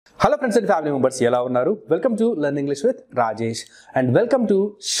Hello friends and family members, ఎలా ఉన్నారు? Welcome to Learn English with Rajesh and welcome to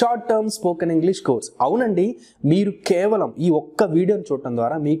short term spoken English course. అవునండి, మీరు కేవలం ఈ ఒక్క వీడియోని చూడటం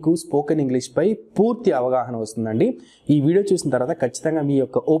ద్వారా మీకు స్పోకెన్ ఇంగ్లీష్ పై పూర్తి అవగాహన వస్తుందండి. ఈ వీడియో చూసిన తర్వాత ఖచ్చితంగా మీ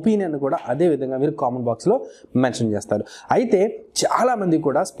యొక్క ఒపీనియన్ కూడా అదే విధంగా మీరు కామెంట్ బాక్స్ లో మెన్షన్ చేస్తారు. అయితే చాలా మంది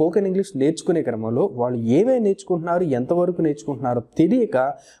కూడా స్పోకెన్ ఇంగ్లీష్ నేర్చుకునే క్రమంలో వాళ్ళు ఏమేమి నేర్చుకుంటున్నారు, ఎంతవరకు నేర్చుకుంటున్నారో తెలియక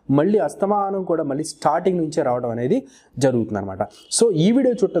మళ్ళీ అస్తమానం కూడా మళ్ళీ స్టార్టింగ్ నుంచే రావడం అనేది జరుగుతుందన్నమాట. సో ఈ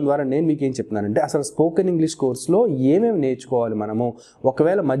వీడియో చూడటం ద్వారా నేను మీకు ఏం చెప్తున్నానంటే అసలు స్పోకెన్ ఇంగ్లీష్ కోర్సులో ఏమేమి నేర్చుకోవాలి, మనము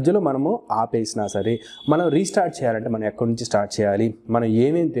ఒకవేళ మధ్యలో మనము ఆపేసినా సరే మనం రీస్టార్ట్ చేయాలంటే మనం ఎక్కడి నుంచి స్టార్ట్ చేయాలి, మనం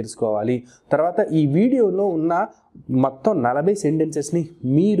ఏమేమి తెలుసుకోవాలి, తర్వాత ఈ వీడియోలో ఉన్న మొత్తం 40 సెంటెన్సెస్ని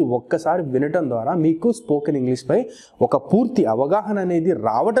మీరు ఒక్కసారి వినటం ద్వారా మీకు స్పోకెన్ ఇంగ్లీష్ పై ఒక పూర్తి అవగాహన అనేది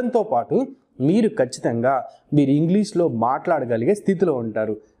రావడంతో పాటు మీరు ఖచ్చితంగా మీరు ఇంగ్లీష్లో మాట్లాడగలిగే స్థితిలో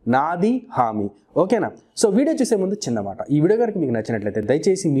ఉంటారు. నాది హామీ. ఓకేనా? సో వీడియో చూసే ముందు చిన్న మాట, ఈ వీడియో కనుక మీకు నచ్చినట్లయితే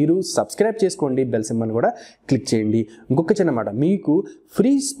దయచేసి మీరు సబ్స్క్రైబ్ చేసుకోండి, బెల్ సింబల్ కూడా క్లిక్ చేయండి. ఇంకొక చిన్న మాట, మీకు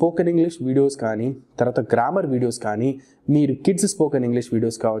ఫ్రీ స్పోకెన్ ఇంగ్లీష్ వీడియోస్ కానీ, తర్వాత గ్రామర్ వీడియోస్ కానీ, మీరు కిడ్స్ స్పోకెన్ ఇంగ్లీష్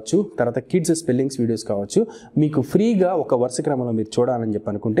వీడియోస్ కావచ్చు, తర్వాత కిడ్స్ స్పెల్లింగ్స్ వీడియోస్ కావచ్చు, మీకు ఫ్రీగా ఒక వరుస క్రమంలో మీరు చూడాలని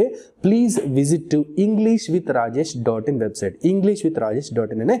చెప్పి అనుకుంటే please visit to englishwithrajesh.in website.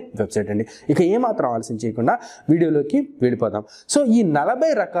 englishwithrajesh.in అనే వెబ్సైట్ అండి. ఇక ఏమాత్రం ఆలస్యం చేయకుండా వీడియోలోకి వెళ్ళిపోదాం. సో ఈ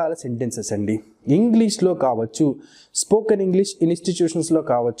 40 రకాల సెంటెన్సెస్ అండి, ఇంగ్లీష్లో కావచ్చు, స్పోకెన్ ఇంగ్లీష్ ఇన్స్టిట్యూషన్స్లో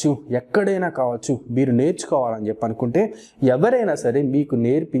కావచ్చు, ఎక్కడైనా కావచ్చు, మీరు నేర్చుకోవాలని చెప్పి అనుకుంటే ఎవరైనా సరే మీకు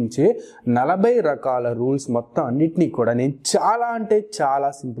నేర్పించే 40 రకాల రూల్స్ మొత్తం అన్నిటినీ కూడా నేను చాలా అంటే చాలా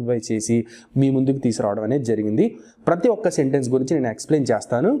సింప్లిఫై చేసి మీ ముందుకు తీసుకురావడం అనేది జరిగింది. ప్రతి ఒక్క సెంటెన్స్ గురించి నేను ఎక్స్ప్లెయిన్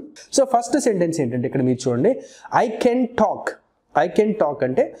చేస్తాను. సో ఫస్ట్ సెంటెన్స్ ఏంటంటే ఇక్కడ మీరు చూడండి, I can talk. I can talk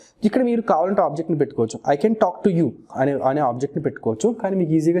అంటే ఇక్కడ మీరు కావాలంటే ఆబ్జెక్ట్ని పెట్టుకోవచ్చు. I can talk to you అనే ఆబ్జెక్ట్ని పెట్టుకోవచ్చు, కానీ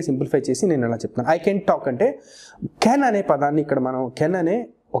మీకు ఈజీగా సింప్లిఫై చేసి నేను అలా చెప్తాను. ఐ కెన్ టాక్ అంటే కెన్ అనే పదాన్ని ఇక్కడ మనం కెన్ అనే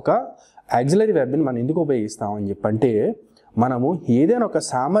ఒక ఆక్సిలరీ వెర్బ్ని మనం ఎందుకు ఉపయోగిస్తామని చెప్పంటే మనము ఏదైనా ఒక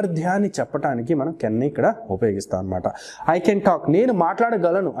సామర్థ్యాన్ని చెప్పడానికి మనం కెన్ని ఇక్కడ ఉపయోగిస్తాం అనమాట. ఐ కెన్ టాక్, నేను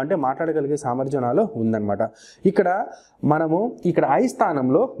మాట్లాడగలను అంటే మాట్లాడగలిగే సామర్థ్యం నాలో ఉందన్నమాట. ఇక్కడ మనము ఇక్కడ ఐ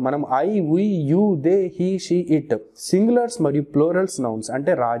స్థానంలో మనం I, we, you, they, he, she, it, singulars మరియు ప్లూరల్స్ నౌన్స్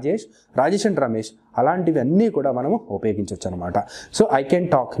అంటే రాజేష్ అండ్ రమేష్ అలాంటివి అన్నీ కూడా మనము ఉపయోగించవచ్చు అనమాట. సో ఐ కెన్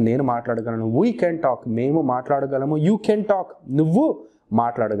టాక్, నేను మాట్లాడగలను. వీ కెన్ టాక్, మేము మాట్లాడగలము. యూ కెన్ టాక్, నువ్వు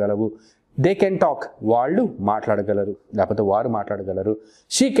మాట్లాడగలవు. దే కెన్ టాక్, వాళ్ళు మాట్లాడగలరు లేకపోతే వారు మాట్లాడగలరు.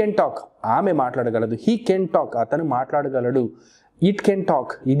 షీ కెన్ టాక్, ఆమె మాట్లాడగలదు. హీ కెన్ టాక్, అతను మాట్లాడగలడు. ఇట్ కెన్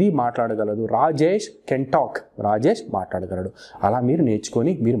టాక్, ఇది మాట్లాడగలదు. Rajesh can talk, Rajesh మాట్లాడగలడు. అలా మీరు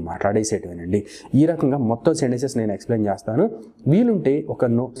నేర్చుకొని మీరు మాట్లాడేసేటివేనండి. ఈ రకంగా మొత్తం సెంటెన్సెస్ నేను ఎక్స్ప్లెయిన్ చేస్తాను. వీలుంటే ఒక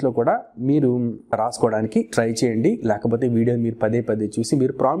నోట్స్లో కూడా మీరు రాసుకోవడానికి ట్రై చేయండి, లేకపోతే వీడియోని మీరు పదే చూసి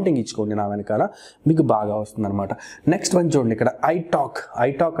మీరు ప్రాంప్టింగ్ ఇచ్చుకోండి నా వెనకాల, మీకు బాగా వస్తుంది అనమాట. నెక్స్ట్ వన్ చూడండి, ఇక్కడ ఐ టాక్. ఐ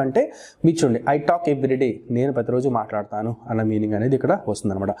టాక్ అంటే మీరు చూడండి, ఐ టాక్ ఎవ్రీడే, నేను ప్రతిరోజు మాట్లాడతాను అన్న మీనింగ్ అనేది ఇక్కడ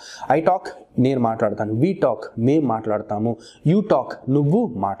వస్తుంది అనమాట. ఐ టాక్, నేను మాట్లాడతాను. వి టాక్, మేము మాట్లాడతాము. యూ టాక్, నువ్వు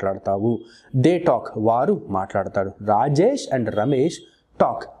మాట్లాడతావు. దే టాక్, వారు మాట్లాడతారు. రాజేష్ అండ్ రమేష్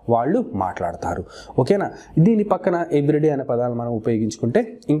టాక్, వాళ్ళు మాట్లాడతారు. ఓకేనా? దీని పక్కన ఎవ్రీడే అనే పదాలు మనం ఉపయోగించుకుంటే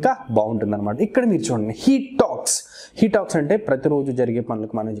ఇంకా బాగుంటుంది అనమాట. ఇక్కడ మీరు చూడండి, హీ టాక్స్. హీ టాక్స్ అంటే ప్రతిరోజు జరిగే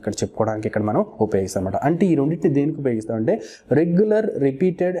పనులకు మనం ఇక్కడ చెప్పుకోవడానికి ఇక్కడ మనం ఉపయోగిస్తాం అనమాట. అంటే ఈ రెండింటిని దేనికి ఉపయోగిస్తామంటే రెగ్యులర్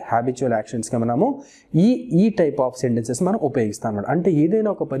రిపీటెడ్ హ్యాబిచువల్ యాక్షన్స్గా మనము ఈ టైప్ ఆఫ్ సెంటెన్సెస్ మనం ఉపయోగిస్తాం అనమాట. అంటే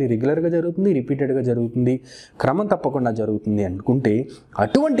ఏదైనా ఒక పని రెగ్యులర్గా జరుగుతుంది, రిపీటెడ్గా జరుగుతుంది, క్రమం తప్పకుండా జరుగుతుంది అనుకుంటే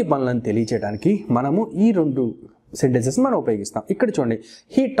అటువంటి పనులను తెలియచేయడానికి మనము ఈ రెండు సెంటెన్సెస్ మనం ఉపయోగిస్తాం. ఇక్కడ చూడండి,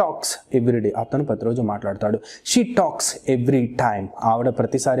 హీ టాక్స్ ఎవ్రీడే, అతను ప్రతిరోజు మాట్లాడతాడు. షీ టాక్స్ ఎవ్రీ టైమ్, ఆవిడ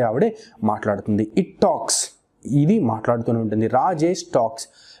ప్రతిసారి ఆవిడే మాట్లాడుతుంది. ఇట్ టాక్స్, ఇది మాట్లాడుతూనే ఉంటుంది. రాజేష్ టాక్స్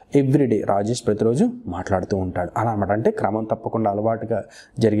ఎవ్రీడే, రాజేష్ ప్రతిరోజు మాట్లాడుతూ ఉంటాడు అలా అనమాట. అంటే క్రమం తప్పకుండా అలవాటుగా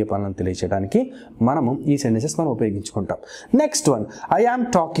జరిగే పనులను తెలియచేయడానికి మనము ఈ సెంటెన్సెస్ మనం ఉపయోగించుకుంటాం. Next one, I am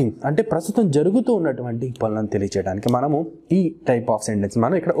talking అంటే ప్రస్తుతం జరుగుతూ ఉన్నటువంటి పనులను తెలియచేయడానికి మనము ఈ టైప్ ఆఫ్ సెంటెన్స్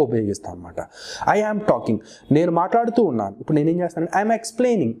మనం ఇక్కడ ఉపయోగిస్తాం అనమాట. ఐ యామ్ టాకింగ్, నేను మాట్లాడుతూ ఉన్నాను. ఇప్పుడు నేనేం చేస్తాను, ఐఎమ్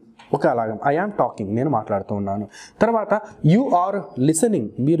ఎక్స్ప్లెయినింగ్. ఒక అలాగా ఐ యామ్ టాకింగ్, నేను మాట్లాడుతూ ఉన్నాను. తర్వాత యు ఆర్ లిసనింగ్,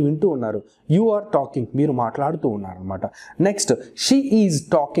 మీరు వింటూ ఉన్నారు. యు ఆర్ టాకింగ్, మీరు మాట్లాడుతూ ఉన్నారు అనమాట. నెక్స్ట్ షీ ఈజ్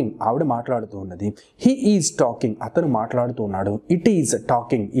టాకింగ్, ఆవిడ మాట్లాడుతూ ఉన్నది. హీ ఈజ్ టాకింగ్, అతను మాట్లాడుతూ ఉన్నాడు. ఇట్ ఈజ్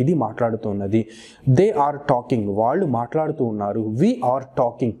టాకింగ్, ఇది మాట్లాడుతూ ఉన్నది. దే ఆర్ టాకింగ్, వాళ్ళు మాట్లాడుతూ ఉన్నారు. వి ఆర్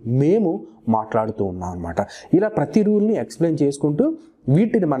టాకింగ్, మేము మాట్లాడుతూ ఉన్నాం అనమాట. ఇలా ప్రతి రూల్ని ఎక్స్ప్లెయిన్ చేసుకుంటూ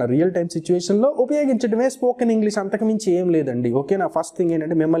వీటిని మన రియల్ టైం సిచ్యువేషన్లో ఉపయోగించడమే స్పోకెన్ ఇంగ్లీష్, అంతకుమించి ఏం లేదండి. ఓకేనా? ఫస్ట్ థింగ్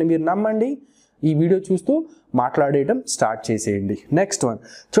ఏంటంటే మిమ్మల్ని మీరు నమ్మండి, ఈ వీడియో చూస్తూ మాట్లాడేయడం స్టార్ట్ చేసేయండి. నెక్స్ట్ వన్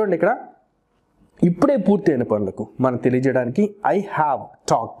చూడండి, ఇక్కడ ఇప్పుడే పూర్తయిన పనులకు మనం తెలియజేయడానికి I have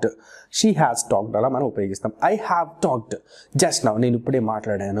talked, she has talked అలా మనం ఉపయోగిస్తాం. I have talked just now, నేను ఇప్పుడే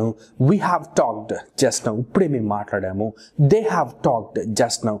మాట్లాడాను. We have talked just now, ఇప్పుడే మేము మాట్లాడాము. They have talked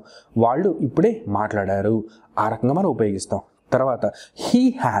just now, వాళ్ళు ఇప్పుడే మాట్లాడారు. ఆ రకంగా మనం ఉపయోగిస్తాం. తర్వాత హీ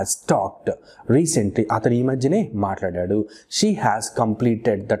హ్యాస్ టాక్డ్ రీసెంట్లీ, అతను ఈ మధ్యనే మాట్లాడాడు. She has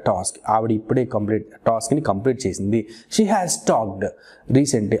completed the task, ఆవిడ ఇప్పుడే టాస్క్ని కంప్లీట్ చేసింది. షీ హ్యాస్ టాక్డ్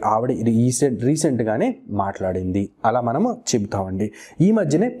రీసెంట్లీ, ఆవిడ రీసెంట్గానే మాట్లాడింది. అలా మనము చెబుతామండి ఈ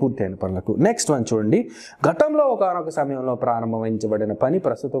మధ్యనే పూర్తయిన పనులకు. నెక్స్ట్ వన్ చూడండి, గతంలో ఒకనొక సమయంలో ప్రారంభించబడిన పని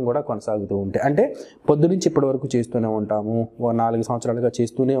ప్రస్తుతం కూడా కొనసాగుతూ ఉంటాయి. అంటే పొద్దు నుంచి ఇప్పటి వరకు చేస్తూనే ఉంటాము, 4 సంవత్సరాలుగా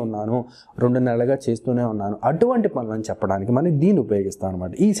చేస్తూనే ఉన్నాను, 2 నెలలుగా చేస్తూనే ఉన్నాను, అటువంటి పనులను చెప్పడానికి మనం దీన్ని ఉపయోగిస్తాం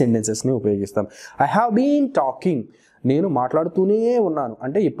అనమాట. ఈ సెంటెన్సెస్ని ఉపయోగిస్తాం. ఐ హ్యావ్ బీన్ టాకింగ్, నేను మాట్లాడుతూనే ఉన్నాను,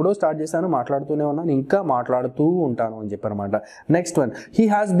 అంటే ఎప్పుడో స్టార్ట్ చేశాను, మాట్లాడుతూనే ఉన్నాను, ఇంకా మాట్లాడుతూ ఉంటాను అని చెప్పనమాట. Next one, he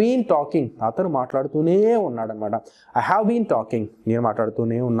has been talking, అతను మాట్లాడుతూనే ఉన్నాడు అనమాట. ఐ హ్యావ్ బీన్ టాకింగ్, నేను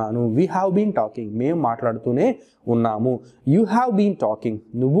మాట్లాడుతూనే ఉన్నాను. వీ హ్యావ్ బీన్ టాకింగ్, మేము మాట్లాడుతూనే ఉన్నాము. యూ హ్యావ్ బీన్ టాకింగ్,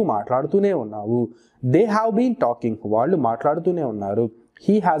 నువ్వు మాట్లాడుతూనే ఉన్నావు. దే హ్యావ్ బీన్ టాకింగ్, వాళ్ళు మాట్లాడుతూనే ఉన్నారు.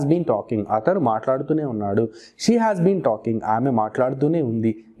 హీ హ్యాస్ బీన్ టాకింగ్, అతను మాట్లాడుతూనే ఉన్నాడు. షీ హ్యాస్ బీన్ టాకింగ్, ఆమె మాట్లాడుతూనే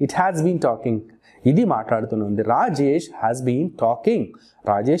ఉంది. ఇట్ హ్యాస్ బీన్ టాకింగ్, ఇది మాట్లాడుతూనే ఉంది. Rajesh has been talking,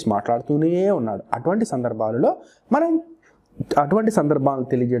 Rajesh మాట్లాడుతూనే ఉన్నాడు. అటువంటి సందర్భాలను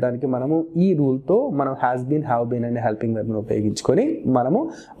తెలియజేయడానికి మనము ఈ రూల్తో మనం హ్యాస్ బీన్, హ్యావ్ బీన్ అనే హెల్పింగ్ వెర్బ్ను ఉపయోగించుకొని మనము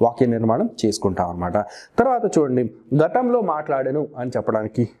వాక్య నిర్మాణం చేసుకుంటాం అనమాట. తర్వాత చూడండి, గతంలో మాట్లాడాను అని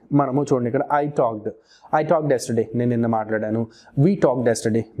చెప్పడానికి మనము చూడండి ఇక్కడ ఐ టాక్డ్ ఎస్టర్డే, నేను నిన్న మాట్లాడాను. వీ టాక్డ్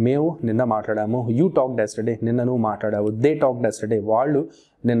ఎస్టర్డే, మేము నిన్న మాట్లాడాము. యూ టాక్డ్ ఎస్టర్డే, నిన్న నువ్వు మాట్లాడావు. దే టాక్డ్ ఎస్టర్డే, వాళ్ళు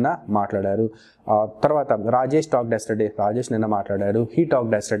నిన్న మాట్లాడారు. తర్వాత రాజేష్ టాక్డ్ ఎస్టర్డే, రాజేష్ నిన్న మాట్లాడారు. హీ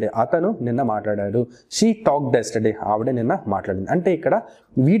టాక్డ్ ఎస్టర్డే, అతను నిన్న మాట్లాడాడు. షీ టాక్డ్ ఎస్టర్డే, ఆవిడ నిన్న మాట్లాడింది. అంటే ఇక్కడ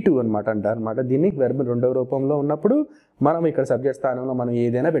V2 అనమాట అంటారు అనమాట. దీన్ని వెర్బ్ రెండవ రూపంలో ఉన్నప్పుడు మనం ఇక్కడ సబ్జెక్ట్ స్థానంలో మనం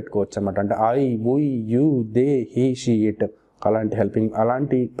ఏదైనా పెట్టుకోవచ్చు అనమాట. అంటే I, we, you, they, he, she, it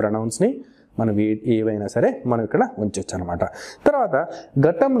అలాంటి ప్రొనౌన్స్ని మనం ఏవైనా సరే మనం ఇక్కడ ఉంచవచ్చు అనమాట. తర్వాత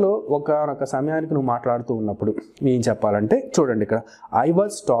గతంలో ఒకనొక సమయానికి నువ్వు మాట్లాడుతూ ఉన్నప్పుడు ఏం చెప్పాలంటే చూడండి, ఇక్కడ I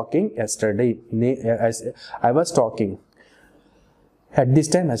was talking yesterday, I was talking at this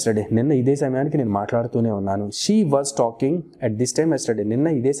time yesterday, నిన్న ఇదే సమయానికి నేను మాట్లాడుతూనే ఉన్నాను. She was talking at this time yesterday, నిన్న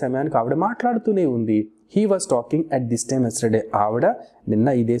ఇదే సమయానికి ఆవిడ మాట్లాడుతూనే ఉంది. He was talking at this time yesterday, ఆవిడ నిన్న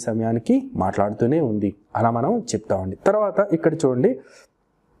ఇదే సమయానికి మాట్లాడుతూనే ఉంది. అలా మనం చెప్తామండి. తర్వాత ఇక్కడ చూడండి,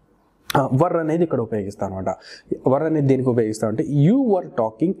 వర్ అనేది ఇక్కడ ఉపయోగిస్తాం అనమాట. వర్ అనేది దేనికి ఉపయోగిస్తామంటే you were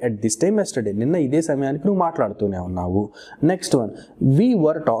talking at this time yesterday, నిన్న ఇదే సమయానికి నువ్వు మాట్లాడుతూనే ఉన్నావు. Next one, we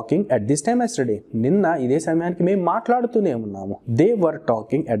were talking at this time yesterday, నిన్న ఇదే సమయానికి మేము మాట్లాడుతూనే ఉన్నాము. They were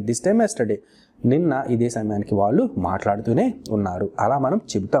talking at this time yesterday, నిన్న ఇదే సమయానికి వాళ్ళు మాట్లాడుతూనే ఉన్నారు. అలా మనం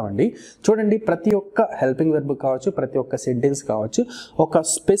చెబుతామండి. చూడండి, ప్రతి ఒక్క హెల్పింగ్ వెర్బ్ కావచ్చు, ప్రతి ఒక్క సెంటెన్స్ కావచ్చు, ఒక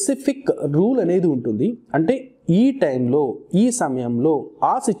స్పెసిఫిక్ రూల్ అనేది ఉంటుంది. అంటే ఈ టైంలో, ఈ సమయంలో,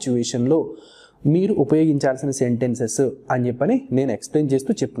 ఆ సిచ్యువేషన్లో మీరు ఉపయోగించాల్సిన సెంటెన్సెస్ అని చెప్పని నేను ఎక్స్ప్లెయిన్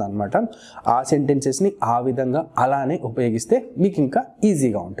చేస్తూ చెప్తున్నాను అనమాట. ఆ సెంటెన్సెస్ని ఆ విధంగా అలానే ఉపయోగిస్తే మీకు ఇంకా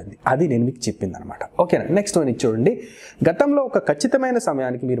ఈజీగా ఉంటుంది. అది నేను మీకు చెప్పింది అనమాట. ఓకేనా. నెక్స్ట్ వన్ చూడండి, గతంలో ఒక ఖచ్చితమైన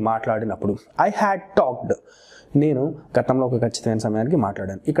సమయానికి మీరు మాట్లాడినప్పుడు ఐ హ్యాడ్ టాక్డ్, నేను గతంలో ఒక ఖచ్చితమైన సమయానికి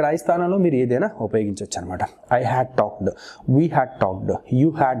మాట్లాడాను. ఇక్కడ ఐ స్థానంలో మీరు ఏదైనా ఉపయోగించవచ్చు అనమాట. I had talked, we had talked, you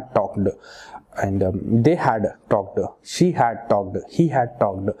had talked, and they had talked, she had talked, he had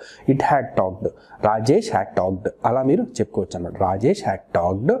talked, it had talked, Rajesh had talked. అలా మీరు చెప్పుకోవచ్చు అన్నమాట. Rajesh had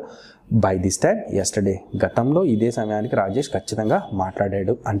talked by this time yesterday, గతంలో ఇదే సమయానికి రాజేష్ ఖచ్చితంగా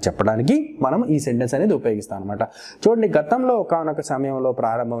మాట్లాడాడు అని చెప్పడానికి మనం ఈ సెంటెన్స్ అనేది ఉపయోగిస్తాం అనమాట. చూడండి, గతంలో ఒకనొక సమయంలో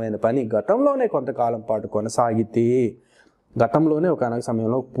ప్రారంభమైన పని గతంలోనే కొంతకాలం పాటు కొనసాగితే, గతంలోనే ఒకనొక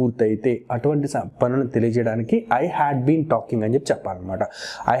సమయంలో పూర్తయితే, అటువంటి పనులను తెలియజేయడానికి ఐ హ్యాడ్ బీన్ టాకింగ్ అని చెప్పాలన్నమాట.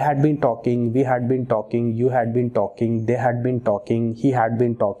 I had been talking, we had been talking, you had been talking, they had been talking, he had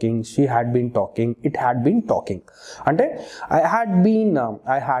been talking, she had been talking, it had been talking. అంటే I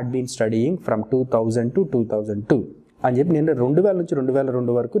had been studying from 2000 to 2002 అని చెప్పి నేను 2000 నుంచి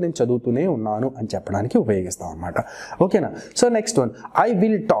 2002 వరకు నేను చదువుతూనే ఉన్నాను అని చెప్పడానికి ఉపయోగిస్తాం అనమాట. ఓకేనా. So next one, I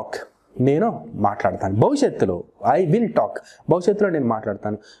will talk, నేను మాట్లాడతాను భవిష్యత్తులో. ఐ విల్ టాక్, భవిష్యత్తులో నేను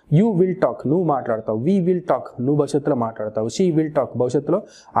మాట్లాడతాను. యూ విల్ టాక్, నువ్వు మాట్లాడతావు. వీ విల్ టాక్, నువ్వు భవిష్యత్తులో మాట్లాడతావు. షీ విల్ టాక్, భవిష్యత్తులో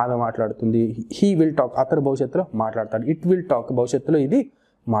ఆమె మాట్లాడుతుంది. హీ విల్ టాక్, అతను భవిష్యత్తులో మాట్లాడతాడు. ఇట్ విల్ టాక్, భవిష్యత్తులో ఇది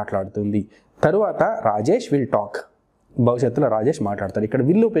మాట్లాడుతుంది. తరువాత రాజేష్ విల్ టాక్, భవిష్యత్తులో రాజేష్ మాట్లాడతాడు. ఇక్కడ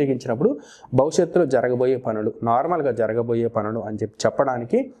విల్ ఉపయోగించినప్పుడు భవిష్యత్తులో జరగబోయే పనులు, నార్మల్గా జరగబోయే పనులు అని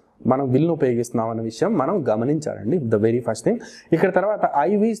చెప్పడానికి మనం విల్ను ఉపయోగిస్తున్నాం అన్న విషయం మనం గమనించాలండి. The very first thing. ఇక్కడ తర్వాత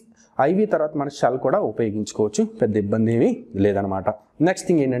ఐవి తర్వాత మన షల్ కూడా ఉపయోగించుకోవచ్చు, పెద్ద ఇబ్బంది ఏమీ లేదనమాట. నెక్స్ట్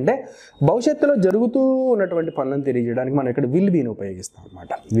థింగ్ ఏంటంటే భవిష్యత్తులో జరుగుతూ ఉన్నటువంటి పనులను తెలియజేయడానికి మనం ఇక్కడ విల్ బీని ఉపయోగిస్తాం అనమాట.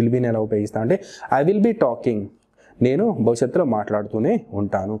 విల్ బీని ఎలా ఉపయోగిస్తాం అంటే ఐ విల్ బీ టాకింగ్, నేను భవిష్యత్తులో మాట్లాడుతూనే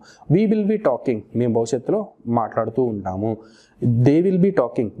ఉంటాను. వీ విల్ బీ టాకింగ్, మేము భవిష్యత్తులో మాట్లాడుతూ ఉంటాము. దే విల్ బీ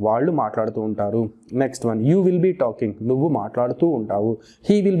టాకింగ్, వాళ్ళు మాట్లాడుతూ ఉంటారు. Next one, you will be talking, నువ్వు మాట్లాడుతూ ఉంటావు.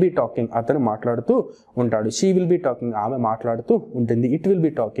 హీ విల్ బీ టాకింగ్, అతను మాట్లాడుతూ ఉంటాడు. షీ విల్ బీ టాకింగ్, ఆమె మాట్లాడుతూ ఉంటుంది. ఇట్ విల్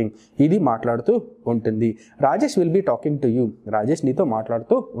బీ టాకింగ్, ఇది మాట్లాడుతూ ఉంటుంది. Rajesh will be talking to you, Rajesh నీతో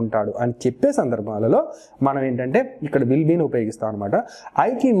మాట్లాడుతూ ఉంటాడు అని చెప్పే సందర్భాలలో మనం ఏంటంటే ఇక్కడ విల్ బీని ఉపయోగిస్తాం అనమాట.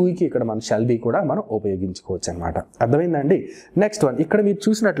 ఐకి ఊకి ఇక్కడ మన షల్ బీ కూడా మనం ఉపయోగించుకోవచ్చు అనమాట. అర్థమైందండి. నెక్స్ట్ వన్, ఇక్కడ మీరు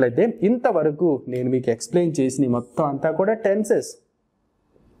చూసినట్లయితే ఇంతవరకు నేను మీకు ఎక్స్ప్లెయిన్ చేసిన మొత్తం అంతా కూడా టెన్సెస్,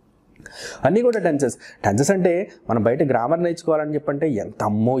 అన్నీ కూడా టెన్సెస్. టెన్సెస్ అంటే మనం బయట గ్రామర్ నేర్చుకోవాలని చెప్పంటే ఎంత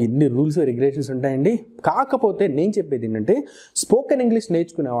అమ్మో ఎన్ని రూల్స్ రెగ్యులేషన్స్ ఉంటాయండి. కాకపోతే నేను చెప్పేది ఏంటంటే స్పోకెన్ ఇంగ్లీష్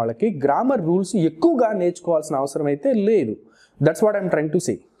నేర్చుకునే వాళ్ళకి గ్రామర్ రూల్స్ ఎక్కువగా నేర్చుకోవాల్సిన అవసరం అయితే లేదు. That's what I'm trying to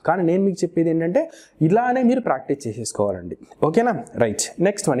say. కానీ నేను మీకు చెప్పేది ఏంటంటే ఇలానే మీరు ప్రాక్టీస్ చేసేసుకోవాలండి. ఓకేనా? రైట్.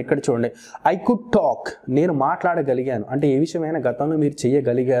 నెక్స్ట్ వన్, ఇక్కడ చూడండి. ఐ కుడ్ టాక్, నేను మాట్లాడగలిగాను అంటే ఏ విషయమైనా గతంలో మీరు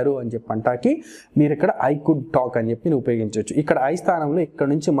చేయగలిగారు అని చెప్పంటాకి మీరు ఇక్కడ ఐ కుడ్ టాక్ అని చెప్పి ఉపయోగించవచ్చు. ఇక్కడ ఐ స్థానంలో ఇక్కడ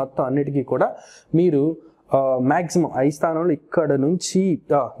నుంచి మొత్తం అన్నిటికీ కూడా మీరు మ్యాక్సిమం ఐ స్థానంలో ఇక్కడ నుంచి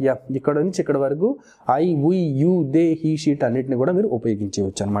ఇక్కడ వరకు I, we, you, they, he, sheet అన్నిటిని కూడా మీరు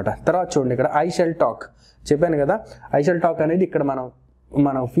ఉపయోగించవచ్చు అనమాట. తర్వాత చూడండి, ఇక్కడ ఐ షల్ టాక్ చెప్పాను కదా. ఐ షల్ టాక్ అనేది ఇక్కడ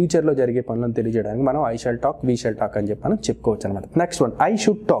మనం ఫ్యూచర్లో జరిగే పనులను తెలియజేయడానికి మనం I shall talk, we shall talk అని చెప్పి మనం చెప్పుకోవచ్చు అనమాట. Next one, I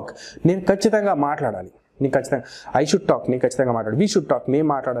should talk, నేను ఖచ్చితంగా మాట్లాడాలి. నీకు ఖచ్చితంగా ఐ షుడ్ టాక్, నేను ఖచ్చితంగా మాట్లాడాలి. వీ షుడ్ టాక్, మేము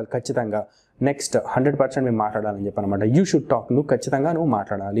మాట్లాడాలి ఖచ్చితంగా. నెక్స్ట్ 100% మేము మాట్లాడాలని చెప్పనమాట. యూ షుడ్ టాక్, నువ్వు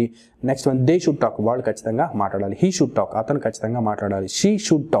మాట్లాడాలి. Next one, they should talk, వాళ్ళు ఖచ్చితంగా మాట్లాడాలి. హీ షుడ్ టాక్, అతను ఖచ్చితంగా మాట్లాడాలి. షీ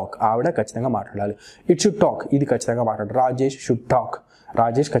షుడ్ టాక్, ఆవిడ ఖచ్చితంగా మాట్లాడాలి. ఇట్ షుడ్ టాక్, ఇది ఖచ్చితంగా మాట్లాడాలి. రాజేష్ షుడ్ టాక్,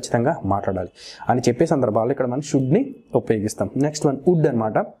 రాజేష్ ఖచ్చితంగా మాట్లాడాలి అని చెప్పే సందర్భాల్లో ఇక్కడ మనం షుడ్ని ఉపయోగిస్తాం. నెక్స్ట్ వన్, వుడ్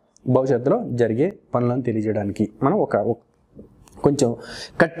అనమాట. భవిష్యత్తులో జరిగే పనులను తెలియజేయడానికి మనం కొంచెం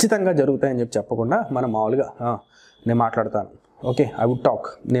ఖచ్చితంగా జరుగుతాయని చెప్పకుండా మనం మామూలుగా నేను మాట్లాడతాను, ఓకే ఐ వుడ్ టాక్,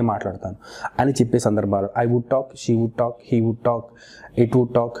 నేను మాట్లాడతాను అని చెప్పే సందర్భాలు I would talk, she would talk, he would talk, it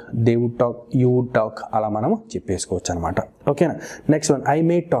would talk, they would talk, you would talk అలా మనం చెప్పేసుకోవచ్చు అనమాట. ఓకేనా? Next one, I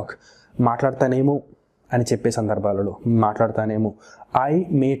may talk, మాట్లాడతానేమో అని చెప్పే సందర్భాలలో మాట్లాడతానేమో. ఐ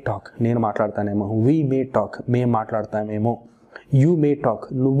మే టాక్, నేను మాట్లాడతానేమో. వీ మే టాక్, మేము మాట్లాడతామేమో. యూ మే టాక్,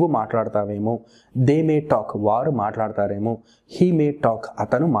 నువ్వు మాట్లాడతావేమో. దే మే టాక్, వారు మాట్లాడతారేమో. హీ మే టాక్,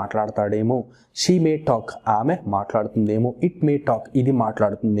 అతను మాట్లాడతాడేమో. షీ మే టాక్, ఆమె మాట్లాడుతుందేమో. ఇట్ మే టాక్, ఇది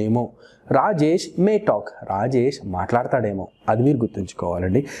మాట్లాడుతుందేమో. రాజేష్ మే టాక్, రాజేష్ మాట్లాడతాడేమో. అది మీరు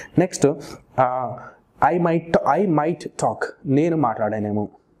గుర్తుంచుకోవాలండి. నెక్స్ట్ ఐ మైట్ టాక్, నేను మాట్లాడానేమో.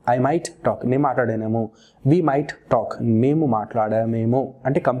 ఐ మైట్ టాక్, నేను మాట్లాడానేమో. వి మైట్ టాక్, మేము మాట్లాడామేమో.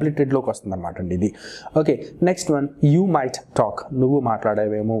 అంటే కంప్లీటెడ్లోకి వస్తుంది అనమాట అండి ఇది. Okay, next one, you might talk, నువ్వు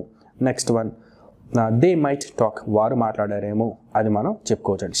మాట్లాడావేమో. Next one, they might talk, వారు మాట్లాడారేమో. అది మనం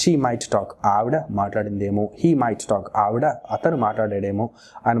చెప్పుకోవచ్చు అండి. షీ మైట్ టాక్, ఆవిడ మాట్లాడిందేమో. హీ మైట్ టాక్, అతను మాట్లాడాడేమో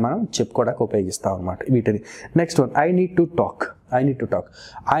అని మనం చెప్పుకోవడానికి ఉపయోగిస్తాం అనమాట వీటిని. Next one, I need to talk,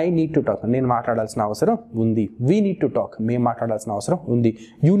 నేను మాట్లాడాల్సిన అవసరం ఉంది. వీ నీడ్ టు టాక్, మేము మాట్లాడాల్సిన అవసరం ఉంది.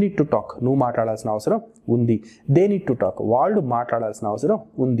 యూ నీడ్ టు టాక్, నువ్వు మాట్లాడాల్సిన అవసరం ఉంది. దే నీడ్ టు టాక్, వాళ్ళు మాట్లాడాల్సిన అవసరం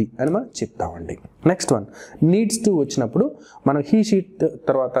ఉంది అని మనం చెప్తామండి. నెక్స్ట్ వన్, నీడ్స్ టు వచ్చినప్పుడు మనం హీ షీట్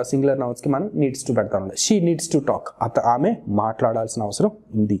తర్వాత సింగులర్ నౌన్స్కి మనం నీడ్స్ టు పెడతాం. షీ నీడ్స్ టు టాక్, ఆమె మాట్లాడాల్సిన అవసరం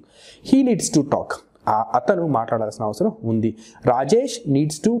ఉంది. హీ నీడ్స్ టు టాక్, అతను మాట్లాడాల్సిన అవసరం ఉంది. Rajesh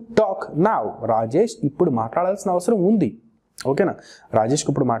needs to talk now, Rajesh ఇప్పుడు మాట్లాడాల్సిన అవసరం ఉంది. ఓకేనా? రాజేష్కి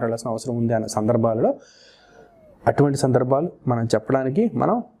ఇప్పుడు మాట్లాడాల్సిన అవసరం ఉంది అనే సందర్భాలలో అటువంటి సందర్భాలు మనం చెప్పడానికి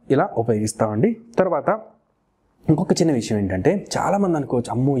మనం ఇలా ఉపయోగిస్తామండి. తర్వాత ఇంకొక చిన్న విషయం ఏంటంటే చాలామంది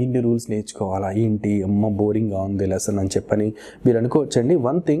అనుకోవచ్చు, అమ్మో ఇన్ని రూల్స్ నేర్చుకోవాలా ఏంటి, అమ్మో బోరింగ్గా ఉంది లెసన్ అని చెప్పని మీరు అనుకోవచ్చండి.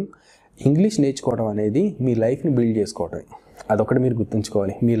 వన్ థింగ్, ఇంగ్లీష్ నేర్చుకోవడం అనేది మీ లైఫ్ని బిల్డ్ చేసుకోవటం. అదొకటి మీరు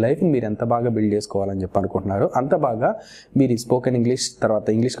గుర్తుంచుకోవాలి. మీ లైఫ్ని మీరు ఎంత బాగా బిల్డ్ చేసుకోవాలని చెప్పి అనుకుంటున్నారో అంత బాగా మీరు ఈ స్పోకెన్ ఇంగ్లీష్ తర్వాత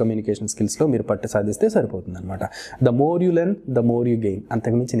ఇంగ్లీష్ కమ్యూనికేషన్ స్కిల్స్లో మీరు పట్టు సాధిస్తే సరిపోతుంది అనమాట. The more you learn the more you gain,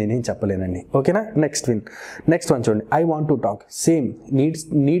 అంతకుమించి నేనేం చెప్పలేనండి. ఓకేనా? నెక్స్ట్ వన్ చూడండి, I want to talk. Same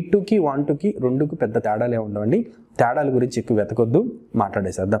need Tuki want Tuki రెండుకి పెద్ద తేడాలే ఉండవండి. తేడాల గురించి ఎక్కువ వెతకొద్దు,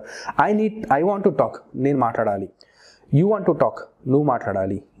 మాట్లాడేసేద్దాం. ఐ వాంట్ టు టాక్, నేను మాట్లాడాలి. యూ వాంట్ టు టాక్, నువ్వు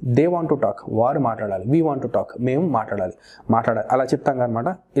మాట్లాడాలి. దే వాంట్ టు టాక్, వారు మాట్లాడాలి. వీ వాంట్ టు టాక్, మేము మాట్లాడాలి అలా చెప్తాం అనమాట.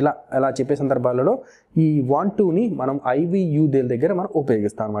 ఇలా చెప్పే సందర్భాలలో ఈ వాంట్ టుని మనం ఐవి యూ దేల దగ్గర మనం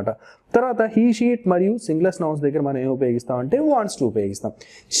ఉపయోగిస్తాం అనమాట. తర్వాత హీ షీట్ మరియు సింగులర్ నౌన్స్ దగ్గర మనం ఏం ఉపయోగిస్తాం అంటే వాంట్స్ టు ఉపయోగిస్తాం.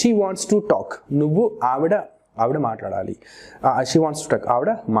 షీ వాంట్స్ టు టాక్, ఆవిడ ఆవిడ మాట్లాడాలి. షీ వాంట్స్ టు టాక్,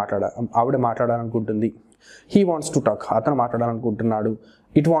 ఆవిడ మాట్లాడాలనుకుంటుంది. హీ వాంట్స్ టు టాక్, అతను మాట్లాడాలనుకుంటున్నాడు.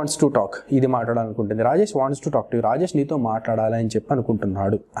 ఇట్ వాంట్స్ టు టాక్, ఇది మాట్లాడాలనుకుంటుంది. Rajesh wants to talk to you, Rajesh నీతో మాట్లాడాలి అని చెప్పి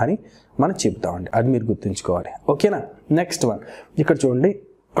అనుకుంటున్నాడు అని మనం చెప్తామండి. అది మీరు గుర్తుంచుకోవాలి. ఓకేనా. నెక్స్ట్ వన్ ఇక్కడ చూడండి.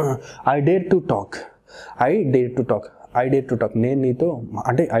 I dare to talk, I dare to talk, I dare to talk, నేను నీతో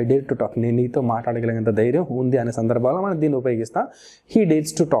అంటే ఐ డేర్ టు టాక్, నేను నీతో మాట్లాడగలిగేంత ధైర్యం ఉంది అనే సందర్భాల్లో మనం దీన్ని ఉపయోగిస్తాం. He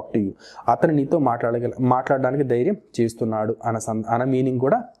dares to talk to you, అతను నీతో మాట్లాడడానికి ధైర్యం చేస్తున్నాడు అన్న మీనింగ్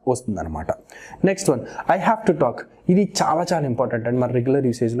కూడా వస్తుంది అనమాట. Next one I have to talk, ఇది చాలా చాలా ఇంపార్టెంట్ అండి. మన రెగ్యులర్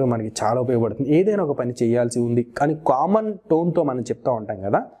యూసేజ్లో మనకి చాలా ఉపయోగపడుతుంది. ఏదైనా ఒక పని చేయాల్సి ఉంది కానీ కామన్ టోన్తో మనం చెప్తూ ఉంటాం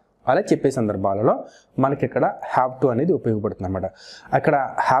కదా, అలా చెప్పే సందర్భాలలో మనకి ఇక్కడ హ్యావ్ టు అనేది ఉపయోగపడుతుంది అనమాట. అక్కడ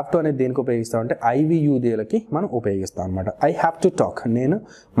హ్యావ్ టు అనేది దేనికి ఉపయోగిస్తామంటే ఐవియుదేలకి మనం ఉపయోగిస్తాం అనమాట. ఐ హ్యావ్ టు టాక్,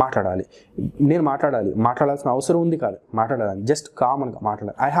 నేను మాట్లాడాల్సిన అవసరం ఉంది కాదు, మాట్లాడాలి, జస్ట్ కామన్గా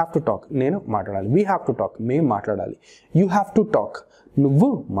మాట్లాడాలి. ఐ హ్యావ్ టు టాక్, నేను మాట్లాడాలి. వీ హ్యావ్ టు టాక్, మేము మాట్లాడాలి. యూ హ్యావ్ టు టాక్, నువ్వు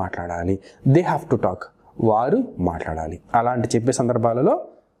మాట్లాడాలి. దే హ్యావ్ టు టాక్, వారు మాట్లాడాలి. అలాంటి చెప్పే సందర్భాలలో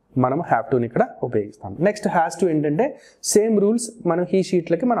మనం హ్యావ్ టుని ఇక్కడ ఉపయోగిస్తాం. నెక్స్ట్ హ్యాస్ టు ఏంటంటే సేమ్ రూల్స్ మనం హీ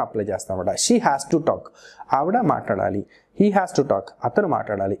షీట్లకి మనం అప్లై చేస్తాం అనమాట. షీ హ్యాస్ టు టాక్, ఆవిడ మాట్లాడాలి. హీ హ్యాస్ టు టాక్, అతను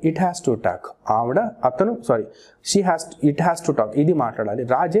మాట్లాడాలి. It has to talk, it has to talk, ఇది మాట్లాడాలి.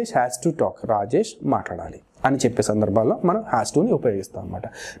 Rajesh has to talk, Rajesh మాట్లాడాలి అని చెప్పే సందర్భాల్లో మనం హ్యాస్ టుని ఉపయోగిస్తాం అనమాట.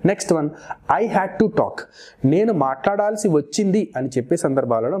 Next one I had to talk, నేను మాట్లాడాల్సి వచ్చింది అని చెప్పే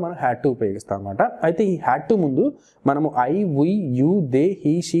సందర్భాలలో మనం హ్యాడ్ టు ఉపయోగిస్తాం అనమాట. అయితే ఈ హ్యాడ్ టు ముందు మనము I, we, you, they,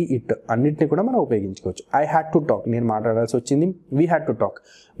 he, she, it అన్నిటిని కూడా మనం ఉపయోగించుకోవచ్చు. ఐ హ్యాడ్ టు టాక్, నేను మాట్లాడాల్సి వచ్చింది. వీ హ్యాడ్ టు టాక్,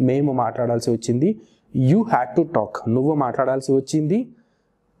 మేము మాట్లాడాల్సి వచ్చింది. యూ హ్యాడ్ టు టాక్, నువ్వు మాట్లాడాల్సి వచ్చింది.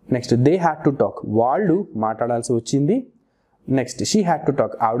 Next they had to talk, వాళ్ళు మాట్లాడాల్సి వచ్చింది. Next she had to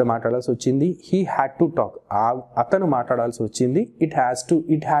talk, ఆవిడ మాట్లాడాల్సి వచ్చింది. హీ హ్యాడ్ టు టాక్, అతను మాట్లాడాల్సి వచ్చింది. ఇట్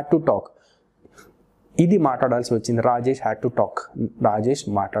హ్యాడ్ టు టాక్, ఇది మాట్లాడాల్సి వచ్చింది. Rajesh had to talk, Rajesh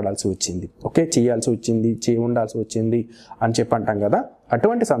మాట్లాడాల్సి వచ్చింది. ఓకే, చేయాల్సి వచ్చింది, ఉండాల్సి వచ్చింది అని చెప్పి అంటాం కదా.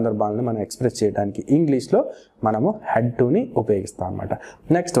 అటువంటి సందర్భాలను మనం ఎక్స్ప్రెస్ చేయడానికి ఇంగ్లీష్లో మనము హ్యాడ్ టుని ఉపయోగిస్తాం అన్నమాట.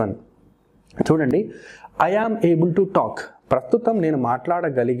 నెక్స్ట్ వన్ చూడండి. I am able to talk, ప్రస్తుతం నేను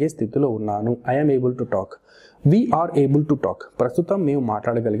మాట్లాడగలిగే స్థితిలో ఉన్నాను. I am able to talk. We are able to talk, ప్రస్తుతం మేము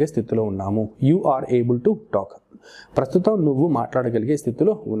మాట్లాడగలిగే స్థితిలో ఉన్నాము. You are able to talk, ప్రస్తుతం నువ్వు మాట్లాడగలిగే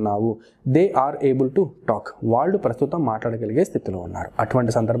స్థితిలో ఉన్నావు. They are able to talk, వాళ్ళు ప్రస్తుతం మాట్లాడగలిగే స్థితిలో ఉన్నారు.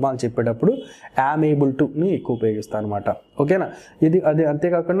 అటువంటి సందర్భాలు చెప్పేటప్పుడు యామ్ ఏబుల్ టుని ఎక్కువ ఉపయోగిస్తాను అనమాట. ఓకేనా. అది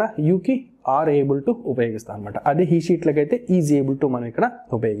అంతేకాకుండా యూకి ఆర్ ఏబుల్ టు ఉపయోగిస్తాం అనమాట. అదే హీ షీట్లకైతే ఈజ్ ఏబుల్ టు మనం ఇక్కడ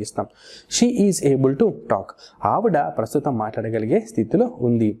ఉపయోగిస్తాం. She is able to talk, ఆవిడ ప్రస్తుతం మాట్లాడగలిగే స్థితిలో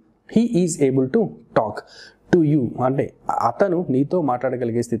ఉంది. He is able to talk to you, అంటే అతను నీతో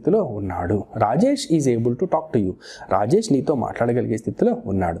మాట్లాడగలిగే స్థితిలో ఉన్నాడు. Rajesh is able to talk to you, Rajesh నీతో మాట్లాడగలిగే స్థితిలో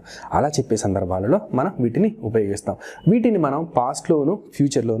ఉన్నాడు. అలా చెప్పే సందర్భాలలో మనం వీటిని ఉపయోగిస్తాం. వీటిని మనం పాస్ట్లోను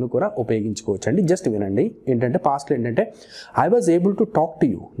ఫ్యూచర్లోను కూడా ఉపయోగించుకోవచ్చు అండి. జస్ట్ వినండి. ఏంటంటే పాస్ట్లో ఏంటంటే I was able to talk to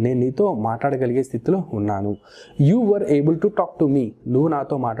you, నేను నీతో మాట్లాడగలిగే స్థితిలో ఉన్నాను. You were able to talk to me, నువ్వు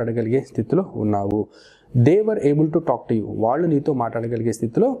నాతో మాట్లాడగలిగే స్థితిలో ఉన్నావు. They were able to talk to you, వాళ్ళు నీతో మాట్లాడగలిగే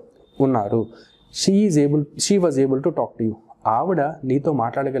స్థితిలో ఉన్నారు. She was able to talk to you, ఆవిడ నీతో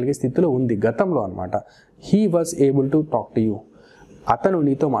మాట్లాడగలిగే స్థితిలో ఉంది, గతంలో అనమాట. He was able to talk to you, అతను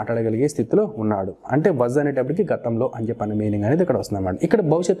నీతో మాట్లాడగలిగే స్థితిలో ఉన్నాడు. అంటే వజ్ అనేటప్పటికి గతంలో అని చెప్పిన మీనింగ్ అనేది ఇక్కడ వస్తుంది అనమాట. ఇక్కడ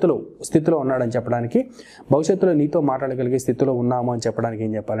భవిష్యత్తులో స్థితిలో ఉన్నాడని చెప్పడానికి, భవిష్యత్తులో నీతో మాట్లాడగలిగే స్థితిలో ఉన్నాము అని చెప్పడానికి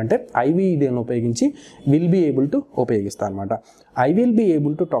ఏం చెప్పాలంటే ఐవి దీన్ని ఉపయోగించి విల్ బీ ఏబుల్ టు ఉపయోగిస్తాను అనమాట. I will be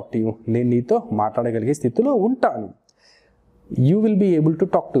able to talk to you, నేను నీతో మాట్లాడగలిగే స్థితిలో ఉంటాను. You will be able to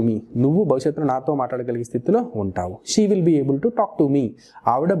talk to me, నువ్వు భవిష్యత్తులో నాతో మాట్లాడగలిగే స్థితిలో ఉంటావు. She will be able to talk to me,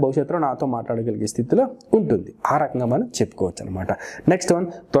 ఆవిడ భవిష్యత్తులో నాతో మాట్లాడగలిగే స్థితిలో ఉంటుంది. ఆ రకంగా మనం చెప్పుకోవచ్చు అనమాట. నెక్స్ట్ వన్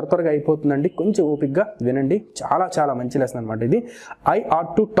త్వరగా అయిపోతుందండి, కొంచెం ఓపిక్గా వినండి. చాలా చాలా మంచి లెసన్ అనమాట ఇది. ఐ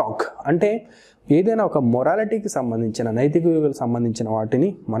ఆట్ టు టాక్ అంటే ఏదైనా ఒక మొరాలిటీకి సంబంధించిన, నైతిక విలువలకు సంబంధించిన వాటిని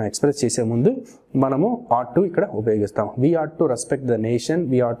మనం ఎక్స్ప్రెస్ చేసే ముందు మనము ఆట్ టు ఇక్కడ ఉపయోగిస్తాం. We ought to respect the nation,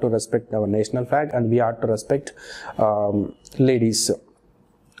 we ought to respect our national flag and we ought to respect ladies,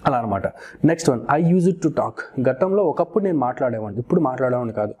 అలా అనమాట. Next one I use it to talk, గతంలో ఒకప్పుడు నేను మాట్లాడేవాడిని, ఇప్పుడు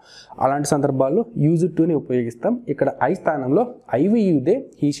మాట్లాడేవాడిని కాదు. అలాంటి సందర్భాల్లో యూజ్ ఇట్ టుని ఉపయోగిస్తాం. ఇక్కడ ఐ స్థానంలో ఐవి యూదే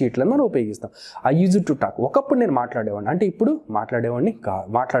హీ షీట్లను మనం ఉపయోగిస్తాం. I use it to talk, ఒకప్పుడు నేను మాట్లాడేవాడిని, అంటే ఇప్పుడు మాట్లాడేవాడిని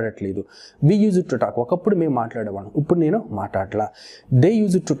మాట్లాడట్లేదు. We use it to talk, ఒకప్పుడు మేము మాట్లాడేవాళ్ళం, ఇప్పుడు నేను మాట్లాడట్లా. They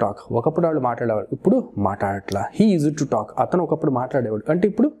use it to talk, ఒకప్పుడు వాళ్ళు మాట్లాడేవాడు, ఇప్పుడు మాట్లాడట్లా. He use it to talk, అతను ఒకప్పుడు మాట్లాడేవాడు, అంటే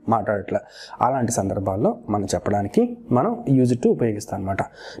ఇప్పుడు మాట్లాడట్లా. అలాంటి సందర్భాల్లో మనం చెప్పడానికి మనం యూజ్ ఇట్ టు ఉపయోగిస్తాం అనమాట.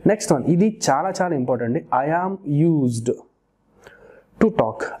 నెక్స్ట్ వన్, ఇది చాలా చాలా important. I am used to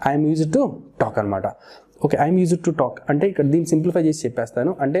talk, I'm used to talk అనమాట. Okay, I'm used to talk అంటే ఇక్కడ దీన్ని సింప్లిఫై చేసి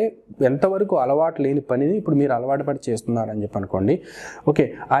చెప్పేస్తాను. అంటే ఎంతవరకు అలవాటు లేని పనిని ఇప్పుడు మీరు అలవాటు పడి చేస్తున్నారని చెప్పి అనుకోండి. Okay,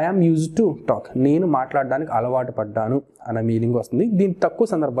 I'm used to talk, నేను మాట్లాడడానికి అలవాటు పడ్డాను అన్న మీనింగ్ వస్తుంది. దీని తక్కువ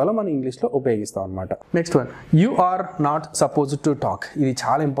సందర్భాల్లో మనం ఇంగ్లీష్లో ఉపయోగిస్తాం అనమాట. Next one, you are not supposed to talk. ఇది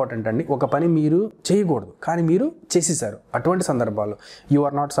చాలా ఇంపార్టెంట్ అండి. ఒక పని మీరు చేయకూడదు కానీ మీరు చేసేసారు, అటువంటి సందర్భాల్లో you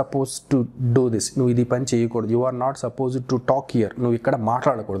are not suppose to do this, నువ్వు ఇది పని చేయకూడదు. You are not supposed to talk here, నువ్వు ఇక్కడ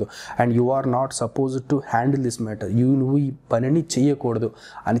మాట్లాడకూడదు. And you are not supposed to handle this matter, నువ్వు ఈ పనిని చేయకూడదు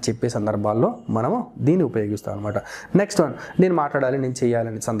అని చెప్పే సందర్భాల్లో మనము దీన్ని ఉపయోగిస్తాం అనమాట. నెక్స్ట్ వన్, నేను మాట్లాడాలి, నేను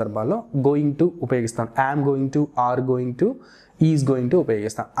చేయాలనే సందర్భాల్లో గోయింగ్ టు ఉపయోగిస్తాను. I'm going to, are going to, is going to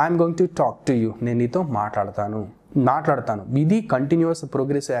ఉపయోగిస్తాను. I'm going to talk to you, నేను నీతో మాట్లాడతాను. ఇది కంటిన్యూస్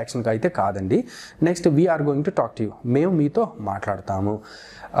ప్రోగ్రెసివ్ యాక్షన్కి అయితే కాదండి. Next, we are going to talk to you, మేము మీతో మాట్లాడతాము.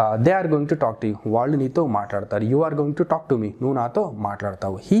 They are going to talk to you, వాళ్ళు నీతో మాట్లాడతారు. You are going to talk to me, నువ్వు నాతో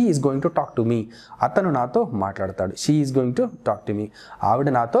మాట్లాడతావు. He is going to talk to me, అతను నాతో మాట్లాడతాడు. She is going to talk to me, ఆవిడ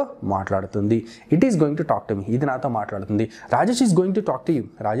నాతో మాట్లాడుతుంది. It is going to talk to me, ఇది నాతో మాట్లాడుతుంది. Rajesh is going to talk to you,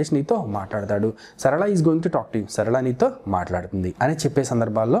 Rajesh నీతో మాట్లాడతాడు. సరళ is going to talk to you, సరళ నీతో మాట్లాడుతుంది అని చెప్పే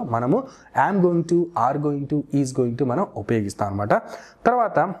సందర్భాల్లో మనము I'm going to, are going to, is going to మనం ఉపయోగిస్తాం అనమాట.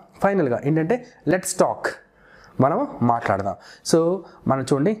 తర్వాత ఫైనల్గా ఏంటంటే లెట్స్ టాక్, మనము మాట్లాడదాం. సో మనం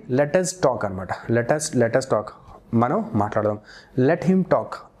చూడండి, లెటస్ టాక్ అనమాట. లెటస్ టాక్, మనం మాట్లాడదాం. లెట్ హిమ్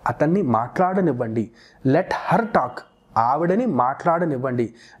టాక్, అతన్ని మాట్లాడనివ్వండి. లెట్ హర్ టాక్, ఆవిడని మాట్లాడనివ్వండి.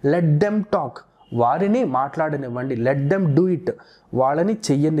 లెట్ దెమ్ టాక్, వారిని మాట్లాడనివ్వండి. లెట్ దెమ్ డూ ఇట్, వాళ్ళని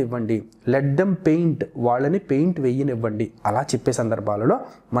చెయ్యనివ్వండి. లెట్ దెమ్ పెయింట్, వాళ్ళని పెయింట్ వేయనివ్వండి. అలా చెప్పే సందర్భాలలో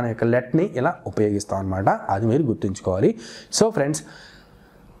మన యొక్క లెట్ని ఇలా ఉపయోగిస్తాం అనమాట. అది మీరు గుర్తుంచుకోవాలి. సో ఫ్రెండ్స్,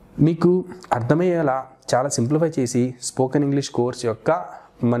 మీకు అర్థమయ్యేలా చాలా సింప్లిఫై చేసి స్పోకెన్ ఇంగ్లీష్ కోర్స్ యొక్క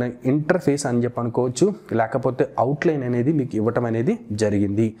మన ఇంటర్ఫేస్ అని చెప్పి అనుకోవచ్చు, లేకపోతే అవుట్లైన్ అనేది మీకు ఇవ్వటం అనేది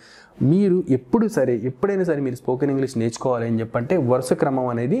జరిగింది. మీరు ఎప్పుడైనా సరే మీరు స్పోకెన్ ఇంగ్లీష్ నేర్చుకోవాలి అని చెప్పంటే వరుస క్రమం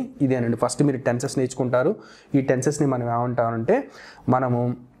అనేది ఇదేనండి. ఫస్ట్ మీరు టెన్సెస్ నేర్చుకుంటారు. ఈ టెన్సెస్ని మనం ఏమంటామంటే మనము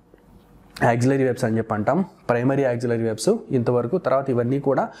యాక్సిలరీ వెబ్స్ అని చెప్పి అంటాం, ప్రైమరీ యాక్సిలరీ వెబ్స్ ఇంతవరకు. తర్వాత ఇవన్నీ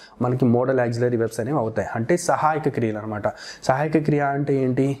కూడా మనకి మోడల్ యాక్సిలరీ వెబ్స్ అనేవి అవుతాయి, అంటే సహాయక క్రియలు అనమాట. సహాయక క్రియ అంటే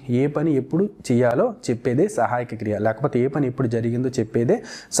ఏంటి? ఏ పని ఎప్పుడు చేయాలో చెప్పేదే సహాయక క్రియ, లేకపోతే ఏ పని ఎప్పుడు జరిగిందో చెప్పేదే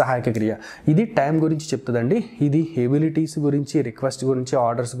సహాయక క్రియ. ఇది టైం గురించి చెప్తుందండి. ఇది ఎబిలిటీస్ గురించి, రిక్వెస్ట్ గురించి,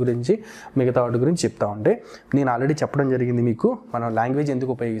 ఆర్డర్స్ గురించి, మిగతా వాటి గురించి చెప్తా ఉంటే నేను ఆల్రెడీ చెప్పడం జరిగింది మీకు. మనం లాంగ్వేజ్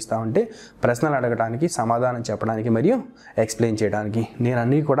ఎందుకు ఉపయోగిస్తామంటే ప్రశ్నలు అడగడానికి, సమాధానం చెప్పడానికి మరియు ఎక్స్ప్లెయిన్ చేయడానికి. నేను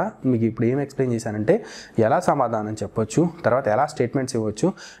అన్నీ కూడా మీకు ఇప్పుడు ఏం ఎక్స్ప్లెయిన్ చేశానంటే ఎలా సమాధానం చెప్పొచ్చు, తర్వాత ఎలా స్టేట్మెంట్స్ ఇవ్వచ్చు,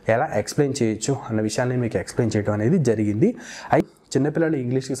 ఎలా ఎక్స్ప్లెయిన్ చేయొచ్చు అన్న విషయాన్ని మీకు ఎక్స్ప్లెయిన్ చేయడం అనేది జరిగింది. చిన్నపిల్లల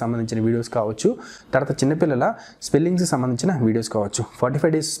ఇంగ్లీష్కి సంబంధించిన వీడియోస్ కావచ్చు, తర్వాత చిన్నపిల్లల స్పెల్లింగ్స్కి సంబంధించిన వీడియోస్ కావచ్చు,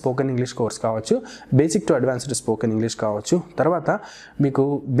 45 డేస్ స్పోకెన్ ఇంగ్లీష్ కోర్స్ కావచ్చు, basic to advanced spoken English కావచ్చు, తర్వాత మీకు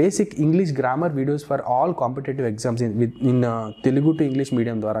basic English grammar videos for all competitive exams in Telugu to English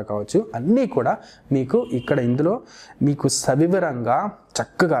medium ద్వారా కావచ్చు, అన్నీ కూడా మీకు ఇక్కడ ఇందులో మీకు సవివరంగా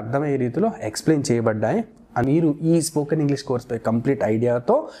చక్కగా అర్థమయ్యే రీతిలో ఎక్స్ప్లెయిన్ చేయబడ్డాయి. మీరు ఈ స్పోకెన్ ఇంగ్లీష్ కోర్స్పై కంప్లీట్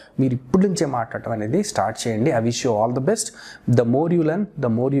ఐడియాతో మీరు ఇప్పటి నుంచే మాట్లాడటం అనేది స్టార్ట్ చేయండి. I wish you all the best. The more you learn, the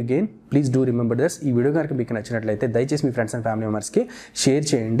more you gain. Please do remember this. ఈ వీడియో కనుక మీకు నచ్చినట్లయితే దయచేసి మీ ఫ్రెండ్స్ అండ్ ఫ్యామిలీ మెంబర్స్కి షేర్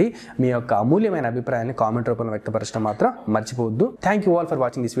చేయండి. మీ యొక్క అమూల్యమైన అభిప్రాయాన్ని కామెంట్ రూపంలో వ్యక్తపరచడం మాత్రం మర్చిపోవద్దు. Thank you all for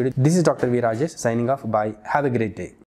watching this video. This is doctor V Rajesh signing off. Bye. Have a great day.